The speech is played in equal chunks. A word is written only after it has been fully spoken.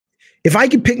if I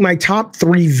could pick my top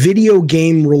 3 video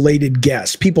game related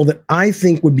guests, people that I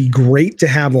think would be great to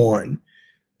have on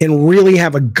and really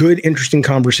have a good, interesting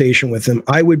conversation with them,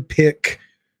 I would pick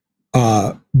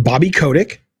Bobby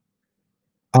Kotick,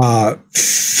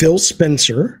 Phil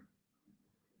Spencer.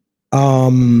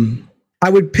 I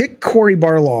would pick Cory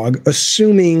Barlog,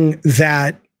 assuming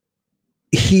that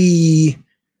he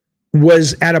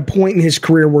was at a point in his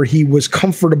career where he was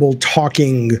comfortable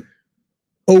talking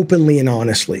openly and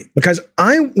honestly, because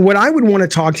what I would want to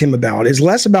talk to him about is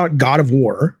less about God of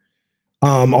War.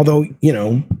 Although, you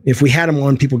know, if we had him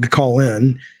on, people could call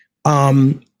in.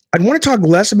 I'd want to talk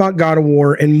less about God of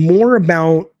War and more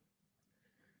about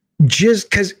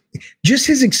just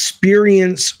his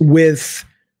experience with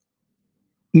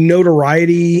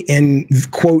notoriety and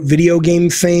quote video game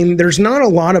fame. There's not a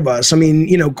lot of us. I mean,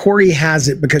 you know, Cory has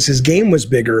it because his game was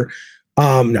bigger,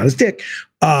 not his dick,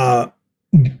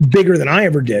 bigger than I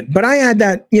ever did. But I had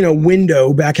that, you know,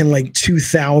 window back in like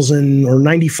 2000 or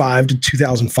 95 to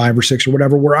 2005 or 6 or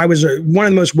whatever, where I was one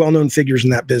of the most well-known figures in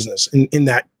that business, in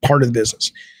that part of the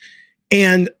business.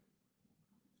 And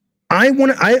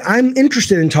I'm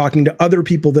interested in talking to other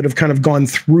people that have kind of gone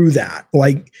through that.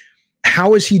 Like,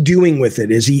 how is he doing with it?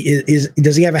 Does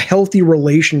he have a healthy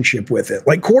relationship with it?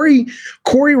 Like Cory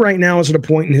right now is at a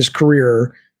point in his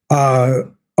career,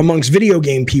 amongst video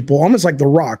game people, almost like The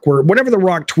Rock, where whatever The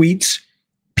Rock tweets,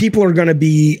 people are going to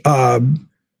be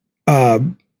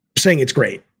saying it's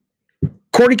great.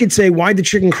 Cory could say, "Why'd the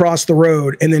chicken cross the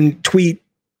road?" and then tweet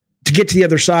to get to the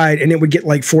other side, and it would get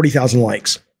like 40,000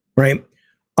 likes, right?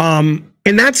 And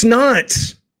that's not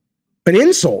an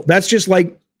insult. That's just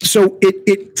like, so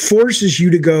it forces you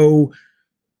to go,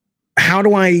 how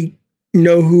do I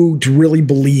know who to really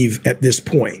believe at this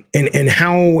point? And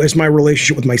how has my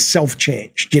relationship with myself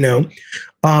changed? You know,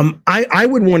 I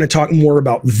would want to talk more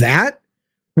about that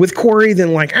with Cory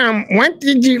than like, why'd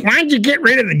you get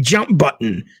rid of the jump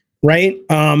button? Right.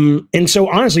 And so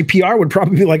honestly, PR would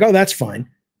probably be like, oh, that's fine,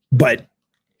 but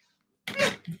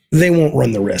they won't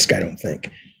run the risk, I don't think.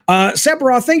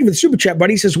 Sephiroth, thank you for the super chat,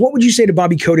 buddy. He says, what would you say to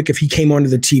Bobby Kotick if he came onto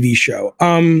the TV show?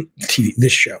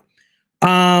 This show.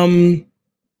 Well,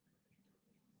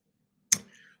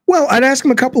 I'd ask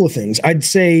him a couple of things. I'd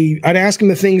ask him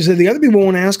the things that the other people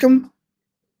won't ask him.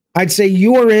 I'd say,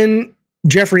 you are in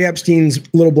Jeffrey Epstein's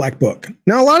Little Black Book.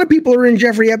 Now, a lot of people are in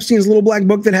Jeffrey Epstein's Little Black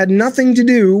Book that had nothing to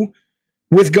do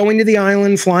with going to the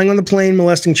island, flying on the plane,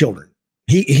 molesting children.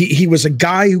 He was a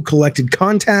guy who collected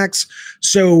contacts.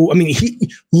 So, I mean, he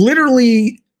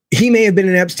may have been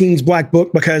in Epstein's Black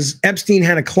Book because Epstein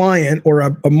had a client or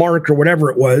a mark or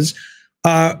whatever it was,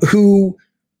 who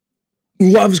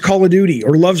loves Call of Duty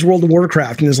or loves World of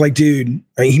Warcraft and is like, dude,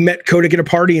 he met Kotick at a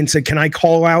party and said, can I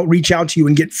reach out to you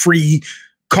and get free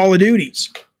Call of Duties?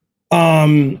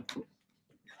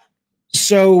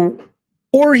 So,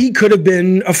 or he could have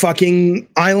been a fucking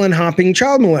island hopping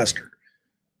child molester.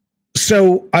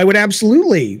 So I would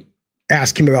absolutely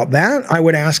ask him about that. I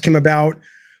would ask him about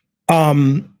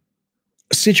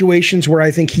situations where I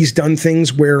think he's done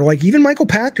things where, like, even Michael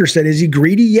Pachter said, is he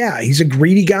greedy? Yeah, he's a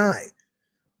greedy guy.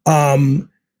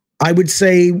 I would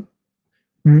say,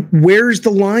 where's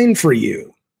the line for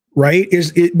you? Right?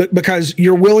 Is it because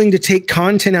you're willing to take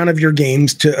content out of your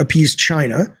games to appease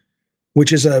China,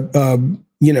 which is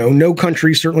no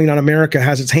country, certainly not America,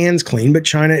 has its hands clean, but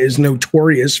China is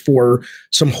notorious for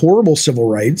some horrible civil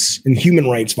rights and human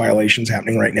rights violations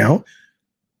happening right now.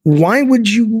 Why would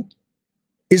you,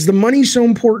 is the money so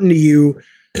important to you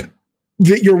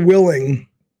that you're willing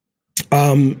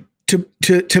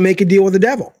to make a deal with the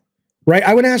devil? Right?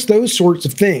 I would ask those sorts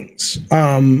of things.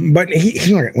 But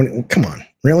come on,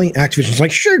 really? Activision's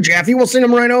like, sure, Jeffy, we'll send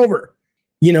him right over.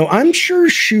 You know, I'm sure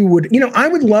Shu would, I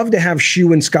would love to have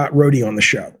Shu and Scott Rohde on the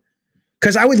show,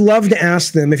 because I would love to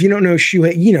ask them. If you don't know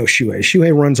Shuhei, you know Shuhei.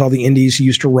 Shuhei runs all the indies. He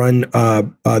used to run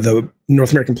the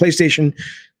North American PlayStation,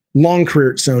 long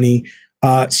career at Sony.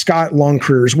 Scott, long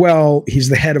career as well. He's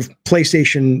the head of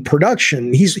PlayStation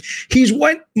production. He's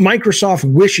what Microsoft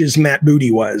wishes Matt Booty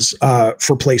was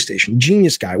for PlayStation.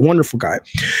 Genius guy, wonderful guy.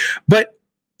 But,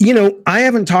 I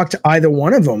haven't talked to either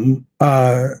one of them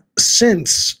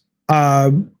since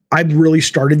I've really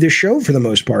started this show, for the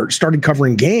most part, started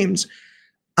covering games.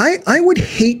 I would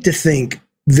hate to think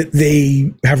that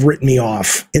they have written me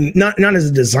off, and not as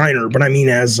a designer, but I mean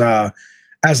as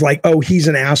like, oh, he's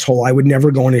an asshole, I would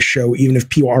never go on his show even if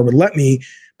PR would let me.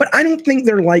 But I don't think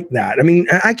they're like that. I mean,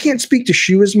 I can't speak to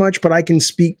Shu as much, but I can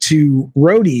speak to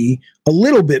Rohde a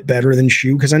little bit better than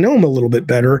Shu, because I know him a little bit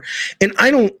better. And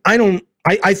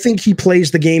I think he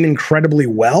plays the game incredibly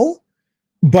well,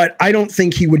 but I don't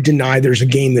think he would deny there's a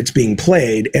game that's being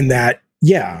played and that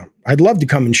yeah, I'd love to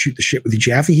come and shoot the shit with you,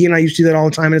 Jaffe. He and I used to do that all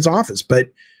the time in his office. But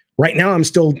right now I'm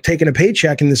still taking a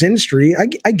paycheck in this industry.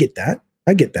 I get that.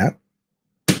 I get that.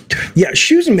 Yeah,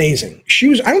 Shu's amazing.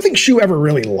 I don't think Shu ever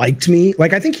really liked me.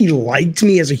 Like, I think he liked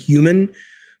me as a human,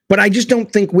 but I just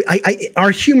don't think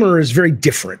our humor is very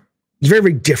different. It's very,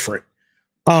 very different.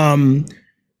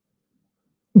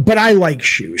 But I like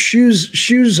Shu. Shu's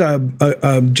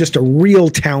just a real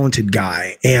talented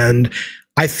guy. And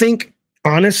I think,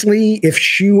 honestly, if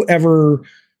Shu ever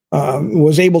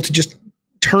was able to just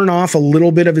turn off a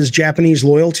little bit of his Japanese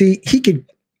loyalty, he could,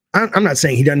 I'm not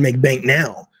saying he doesn't make bank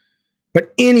now,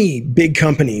 but any big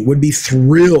company would be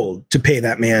thrilled to pay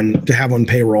that man to have on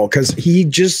payroll, because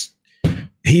he's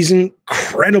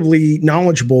incredibly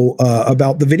knowledgeable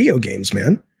about the video games,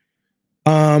 man.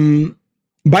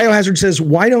 Biohazard says,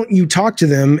 why don't you talk to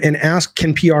them and ask,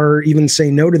 can PR even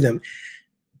say no to them?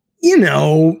 You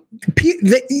know,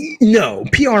 no,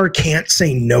 PR can't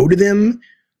say no to them.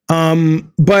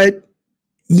 But,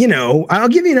 you know, I'll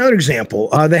give you another example.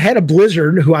 The head of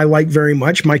Blizzard, who I like very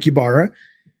much, Mike Ybarra,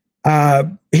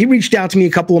 he reached out to me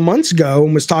a couple of months ago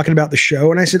and was talking about the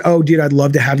show. And I said, oh, dude, I'd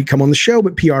love to have you come on the show,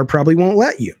 but PR probably won't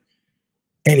let you.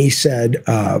 And he said,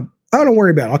 oh, don't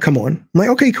worry about it. I'll come on. I'm like,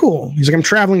 okay, cool. He's like, I'm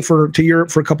traveling to Europe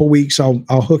for a couple of weeks. I'll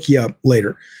hook you up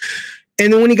later.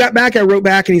 And then when he got back, I wrote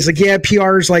back and he's like, yeah,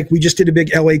 PR is like, we just did a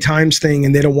big LA Times thing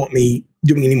and they don't want me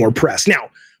doing any more press. Now,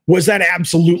 was that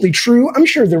absolutely true? I'm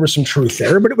sure there was some truth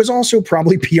there, but it was also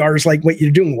probably PR's like, wait,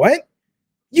 you're doing what?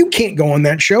 You can't go on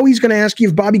that show. He's going to ask you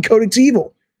if Bobby Kodak's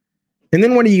evil. And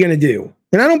then what are you going to do?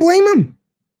 And I don't blame him.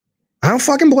 I don't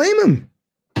fucking blame him.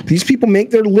 These people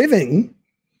make their living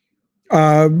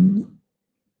in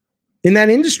that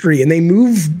industry, and they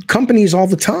move companies all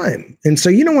the time. And so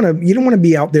you don't want to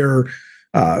be out there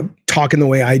talking the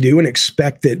way I do and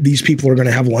expect that these people are going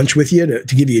to have lunch with you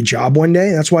to give you a job one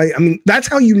day. That's why, I mean, that's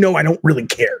how you know I don't really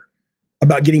care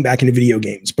about getting back into video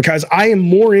games, because I am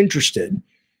more interested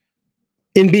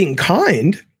in being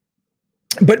kind,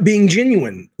 but being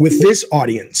genuine with this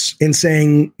audience and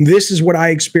saying, this is what I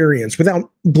experienced, without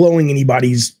blowing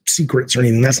anybody's secrets or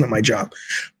anything. That's not my job.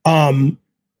 And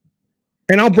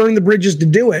I'll burn the bridges to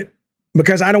do it,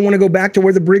 because I don't want to go back to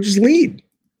where the bridges lead.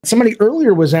 Somebody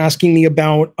earlier was asking me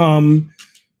about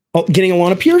getting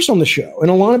Alana Pierce on the show. And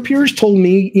Alana Pierce told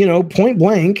me, you know, point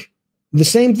blank, the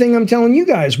same thing I'm telling you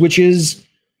guys, which is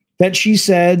that she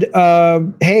said,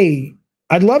 hey,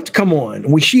 I'd love to come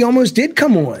on. She almost did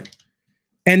come on.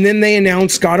 And then they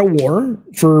announced God of War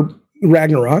for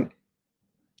Ragnarok.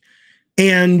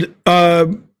 And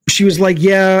she was like,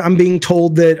 yeah, I'm being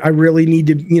told that I really need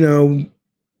to, you know,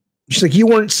 she's like, you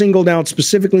weren't singled out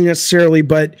specifically necessarily,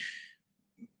 but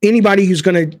anybody who's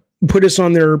going to put us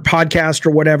on their podcast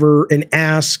or whatever and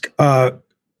ask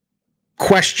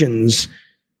questions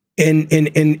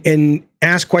and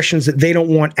ask questions that they don't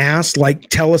want asked, like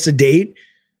tell us a date,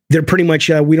 they're pretty much,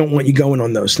 we don't want you going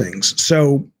on those things.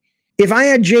 So if I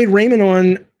had Jade Raymond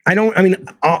on,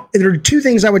 there are two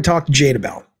things I would talk to Jade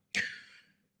about.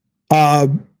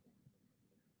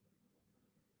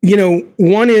 You know,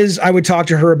 one is I would talk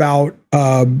to her about,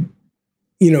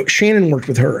 you know, Shannon worked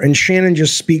with her, and Shannon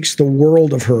just speaks the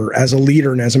world of her as a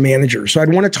leader and as a manager. So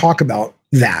I'd want to talk about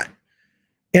that.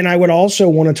 And I would also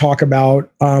want to talk about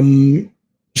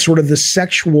sort of the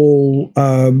sexual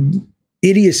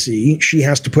idiocy she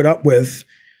has to put up with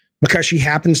because she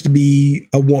happens to be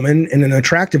a woman and an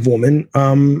attractive woman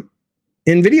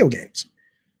in video games.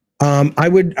 I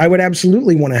would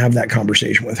absolutely want to have that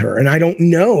conversation with her. And I don't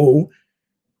know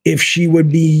if she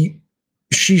would be,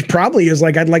 she probably is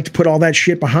like, I'd like to put all that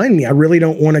shit behind me. I really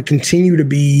don't want to continue to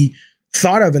be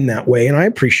thought of in that way. And I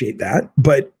appreciate that,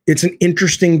 but it's an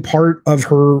interesting part of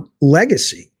her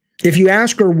legacy. If you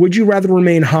ask her, would you rather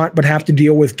remain hot but have to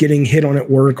deal with getting hit on at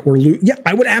work or lose? Yeah,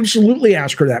 I would absolutely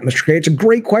ask her that, Mr. K. It's a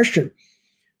great question.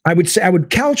 I would say, I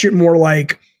would couch it more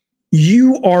like,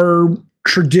 you are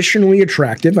traditionally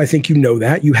attractive. I think you know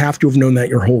that. You have to have known that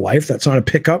your whole life. That's not a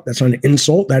pickup. That's not an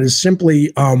insult. That is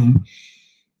simply,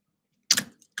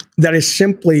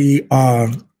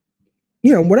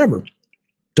 you know, whatever.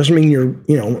 Doesn't mean you're,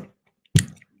 you know,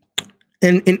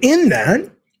 and in that,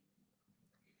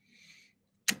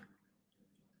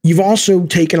 you've also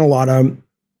taken a lot of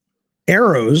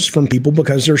arrows from people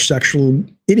because they're sexual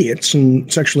idiots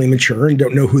and sexually immature and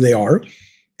don't know who they are.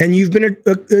 And you've been,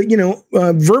 you know,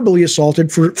 verbally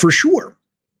assaulted for sure.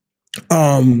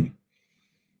 And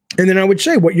then I would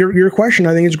say, what your question,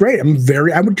 I think is great.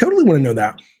 I would totally want to know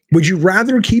that. Would you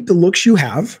rather keep the looks you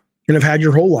have and have had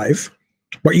your whole life,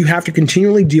 but you have to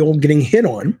continually deal with getting hit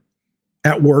on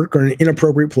at work or in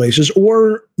inappropriate places,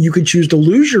 or you could choose to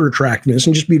lose your attractiveness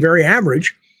and just be very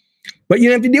average, But you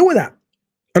have to deal with that.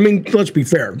 I mean, let's be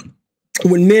fair.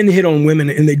 When men hit on women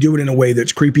and they do it in a way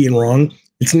that's creepy and wrong,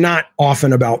 it's not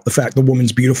often about the fact the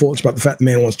woman's beautiful. It's about the fact the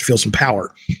man wants to feel some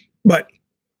power. But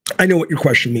I know what your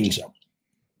question means, though.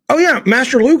 Oh, yeah,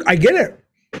 Master Luke, I get it.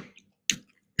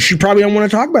 She probably don't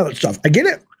want to talk about that stuff. I get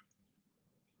it.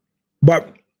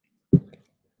 But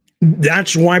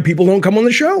that's why people don't come on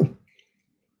the show.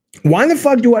 Why the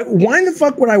fuck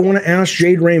would I want to ask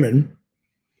Jade Raymond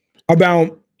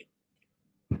about,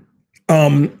 I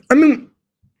mean,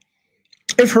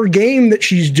 if her game that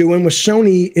she's doing with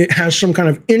Sony, it has some kind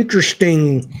of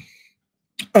interesting,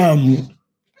 you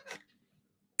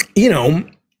know,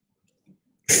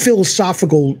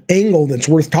 philosophical angle that's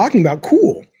worth talking about,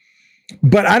 cool.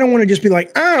 But I don't want to just be like,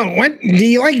 oh, what, do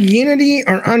you like Unity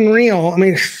or Unreal? I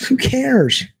mean, who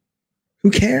cares?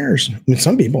 Who cares? I mean,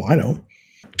 some people, I don't.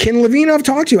 Ken Levine, I've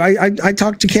talked to. I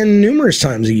talk to Ken numerous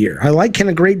times a year. I like Ken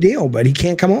a great deal, but he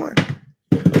can't come on.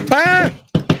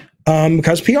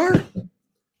 Because PR.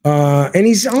 And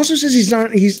he's also says he's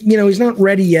not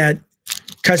ready yet.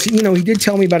 Because, you know, he did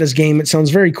tell me about his game. It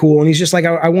sounds very cool. And he's just like,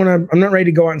 I'm not ready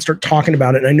to go out and start talking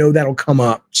about it. And I know that'll come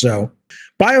up. So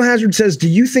Biohazard says, do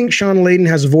you think Sean Layden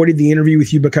has avoided the interview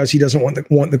with you because he doesn't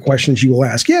want the questions you will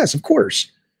ask? Yes, of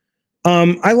course.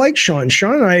 I like Sean.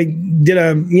 Sean and I did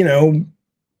a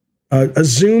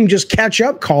Zoom just catch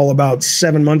up call about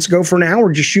 7 months ago for an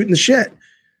hour, just shooting the shit.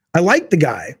 I like the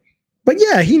guy, but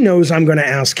yeah, he knows I'm going to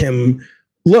ask him,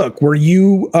 look, were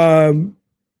you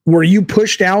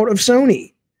pushed out of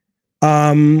Sony?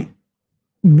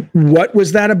 What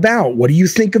was that about? What do you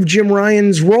think of Jim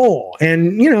Ryan's role?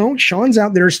 And, you know, Sean's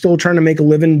out there still trying to make a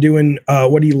living doing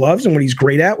what he loves and what he's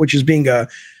great at, which is being a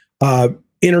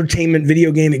entertainment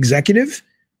video game executive.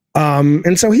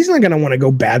 And so he's not going to want to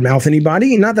go badmouth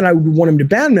anybody. Not that I would want him to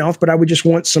badmouth, but I would just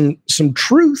want some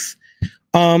truth.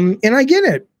 And I get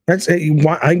it. That's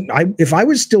if I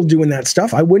was still doing that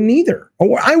stuff, I wouldn't either.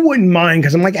 Or I wouldn't mind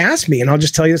because I'm like, ask me and I'll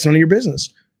just tell you it's none of your business.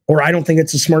 Or I don't think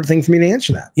it's a smart thing for me to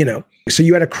answer that, you know? So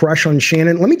you had a crush on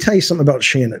Shannon. Let me tell you something about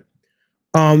Shannon.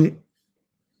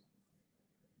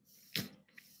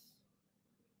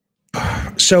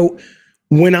 So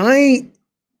when I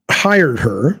hired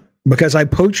her, because I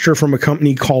poached her from a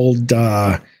company called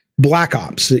Black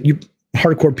Ops, that you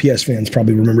hardcore PS fans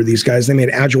probably remember these guys. They made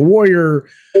Agile Warrior,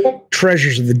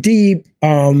 Treasures of the Deep.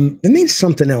 They made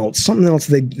something else. Some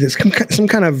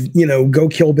kind of, you know, go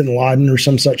kill bin Laden or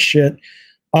some such shit.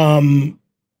 And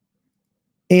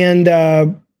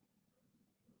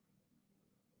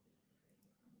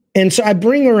so I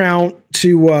bring her out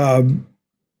to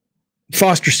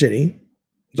Foster City,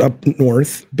 up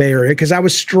north, Bay Area, because I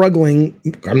was struggling.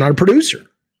 I'm not a producer.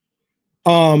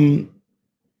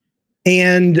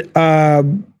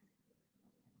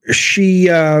 She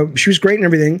was great and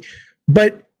everything,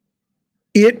 but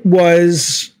it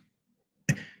was,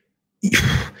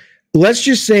 let's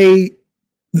just say,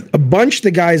 a bunch of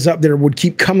the guys up there would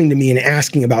keep coming to me and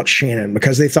asking about Shannon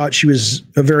because they thought she was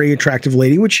a very attractive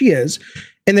lady, which she is,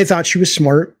 and they thought she was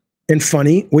smart and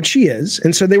funny, which she is.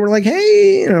 And so they were like,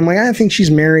 hey, and I'm like, I think she's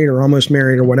married or almost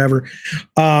married or whatever.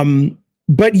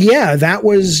 But yeah, that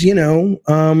was, you know,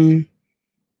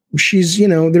 she's, you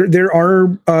know, there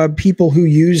are people who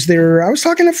use I was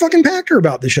talking to fucking Packer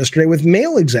about this yesterday with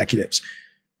male executives.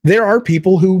 There are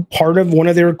people who part of one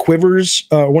of their quivers,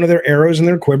 one of their arrows in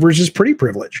their quivers is pretty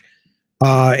privilege.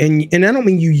 And I don't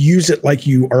mean you use it like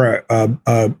you are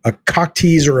a cock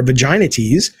tease or a vagina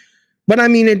tease, but I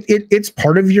mean, it's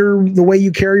part of the way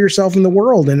you carry yourself in the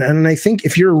world. And I think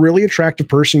if you're a really attractive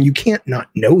person, you can't not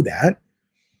know that.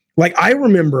 Like I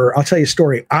remember, I'll tell you a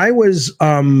story. I was,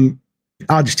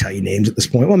 I'll just tell you names at this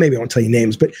point. Well, maybe I won't tell you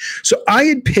names, but so I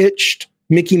had pitched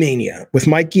Mickey Mania with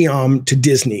Mike Guillaume to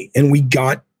Disney and we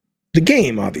got the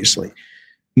game, obviously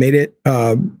made it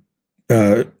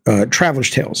Traveler's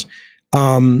Tales.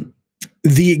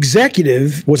 The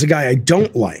executive was a guy I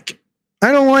don't like.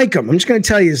 I don't like him. I'm just going to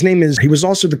tell you his name he was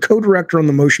also the co-director on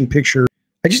the motion picture.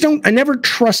 I never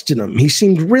trusted him. He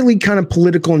seemed really kind of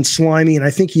political and slimy. And I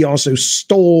think he also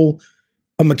stole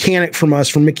a mechanic from us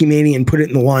from Mickey Mania and put it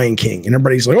in The Lion King. And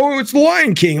everybody's like, oh, it's The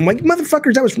Lion King. I'm like,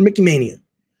 motherfuckers, that was from Mickey Mania.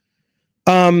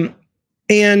 And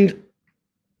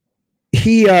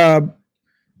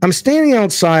I'm standing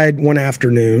outside one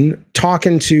afternoon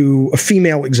talking to a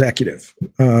female executive,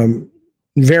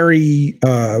 very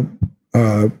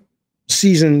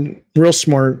seasoned, real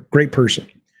smart, great person.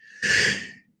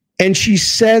 And she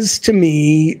says to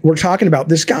me, we're talking about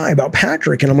this guy, about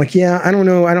Patrick. And I'm like, yeah, I don't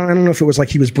know. I don't know if it was like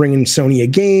he was bringing Sony a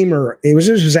game or it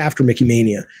was after Mickey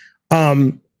Mania.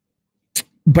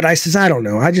 But I says, I don't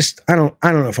know. I don't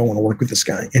know if I want to work with this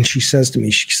guy. And she says to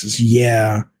me, she says,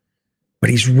 yeah, but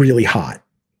he's really hot.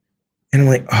 And I'm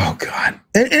like, oh God.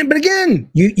 But again,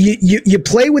 you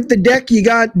play with the deck you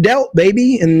got dealt,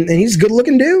 baby. And he's a good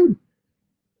looking dude.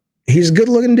 He's a good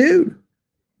looking dude.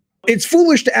 It's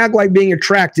foolish to act like being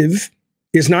attractive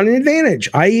is not an advantage.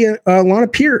 Lana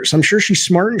Pierce, I'm sure she's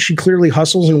smart and she clearly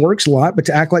hustles and works a lot, but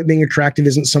to act like being attractive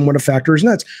isn't somewhat a factor is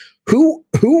nuts. Who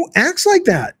acts like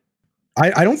that?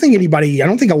 I don't think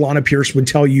Alana Pierce would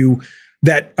tell you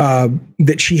that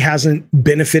she hasn't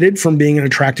benefited from being an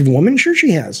attractive woman. Sure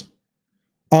she has.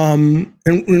 And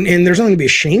there's nothing to be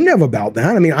ashamed of about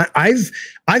that. I mean,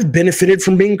 I've benefited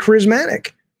from being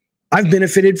charismatic. I've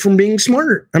benefited from being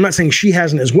smart. I'm not saying she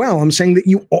hasn't as well. I'm saying that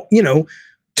you know,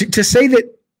 to say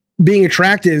that being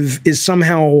attractive is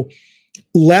somehow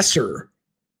lesser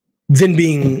than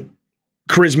being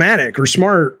charismatic or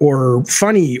smart or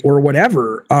funny or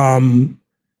whatever,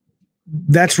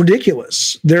 that's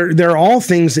ridiculous. They're all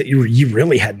things that you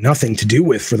really had nothing to do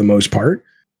with for the most part.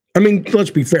 I mean, let's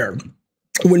be fair.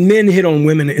 When men hit on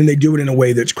women and they do it in a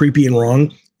way that's creepy and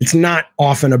wrong, it's not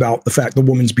often about the fact the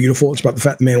woman's beautiful. It's about the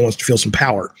fact the man wants to feel some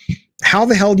power. How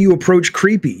the hell do you approach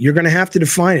creepy? You're going to have to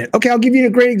define it. Okay, I'll give you a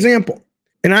great example.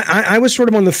 And I was sort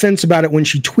of on the fence about it when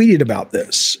she tweeted about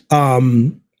this.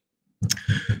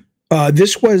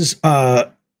 This was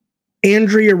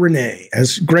Andrea Renee,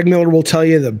 as Greg Miller will tell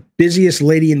you, the busiest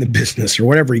lady in the business or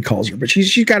whatever he calls her. But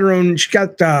she's got her own. She's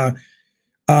got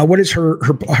what is her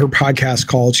podcast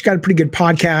called? She's got a pretty good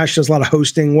podcast. She does a lot of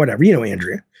hosting, whatever. You know,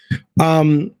 Andrea.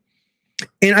 And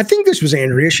I think this was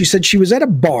Andrea. She said she was at a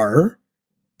bar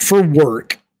for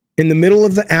work in the middle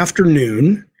of the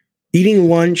afternoon, eating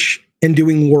lunch and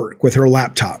doing work with her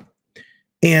laptop.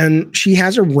 And she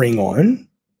has a ring on.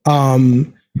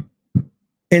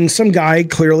 And some guy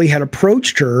clearly had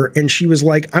approached her and she was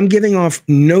like, I'm giving off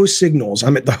no signals.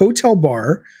 I'm at the hotel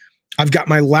bar. I've got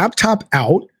my laptop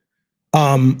out.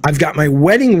 I've got my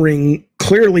wedding ring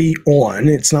clearly on.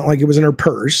 It's not like it was in her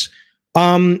purse.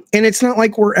 And it's not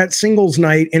like we're at singles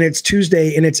night and it's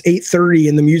Tuesday and it's 8:30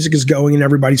 and the music is going and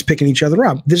everybody's picking each other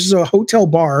up. This is a hotel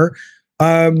bar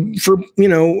for, you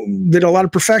know, that a lot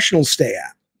of professionals stay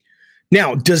at.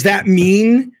 Now, does that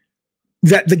mean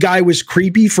that the guy was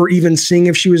creepy for even seeing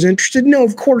if she was interested? No,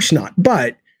 of course not.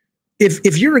 But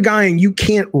if you're a guy and you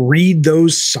can't read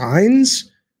those signs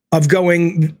of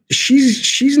going,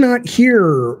 she's not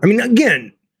here. I mean,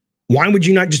 again, why would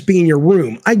you not just be in your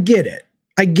room? I get it.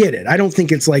 I don't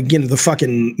think it's like, you know, the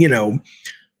fucking, you know,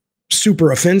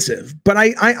 super offensive. But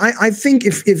I think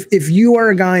if you are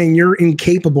a guy and you're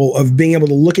incapable of being able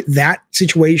to look at that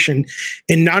situation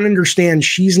and not understand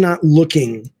she's not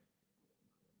looking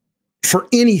for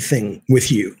anything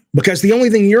with you, because the only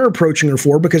thing you're approaching her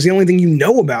for, because the only thing you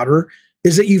know about her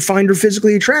is that you find her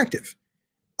physically attractive.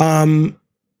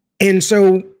 And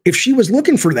so if she was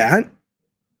looking for that,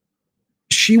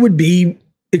 she would be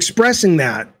expressing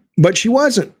that, but she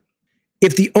wasn't.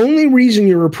 If the only reason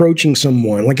you're approaching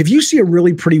someone, like if you see a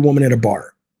really pretty woman at a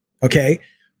bar, okay,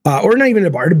 or not even at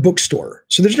a bar, at a bookstore,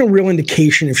 so there's no real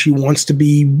indication if she wants to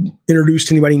be introduced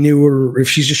to anybody new or if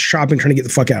she's just shopping, trying to get the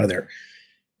fuck out of there.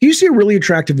 You see a really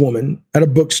attractive woman at a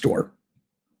bookstore.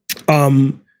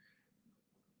 The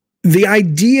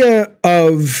idea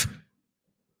of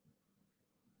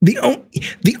the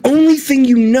only thing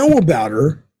you know about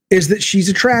her is that she's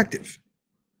attractive,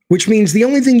 which means the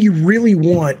only thing you really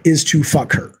want is to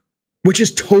fuck her, which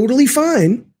is totally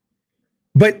fine.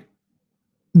 But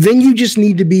then you just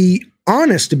need to be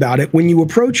honest about it when you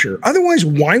approach her. Otherwise,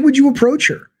 why would you approach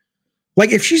her?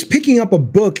 Like if she's picking up a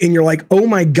book and you're like, oh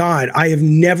my God, I have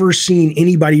never seen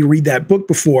anybody read that book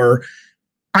before.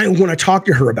 I want to talk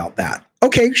to her about that.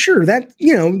 Okay, sure. That,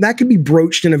 you know, that could be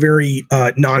broached in a very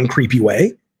non-creepy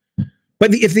way.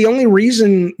 But if the only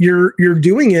reason you're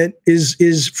doing it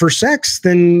is for sex,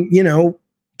 then, you know,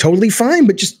 totally fine,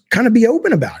 but just kind of be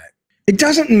open about it. It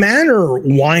doesn't matter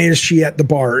why is she at the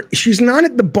bar. She's not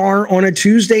at the bar on a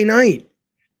Tuesday night.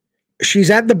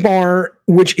 She's at the bar,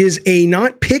 which is a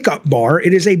not pickup bar.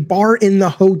 It is a bar in the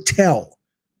hotel,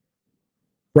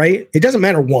 right? It doesn't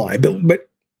matter why, but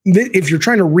if you're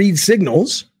trying to read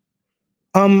signals,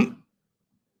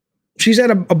 she's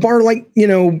at a bar like, you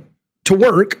know, to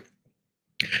work,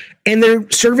 and they're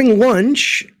serving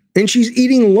lunch, and she's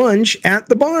eating lunch at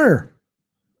the bar,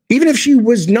 even if she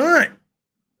was not.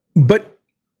 But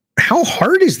how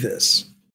hard is this?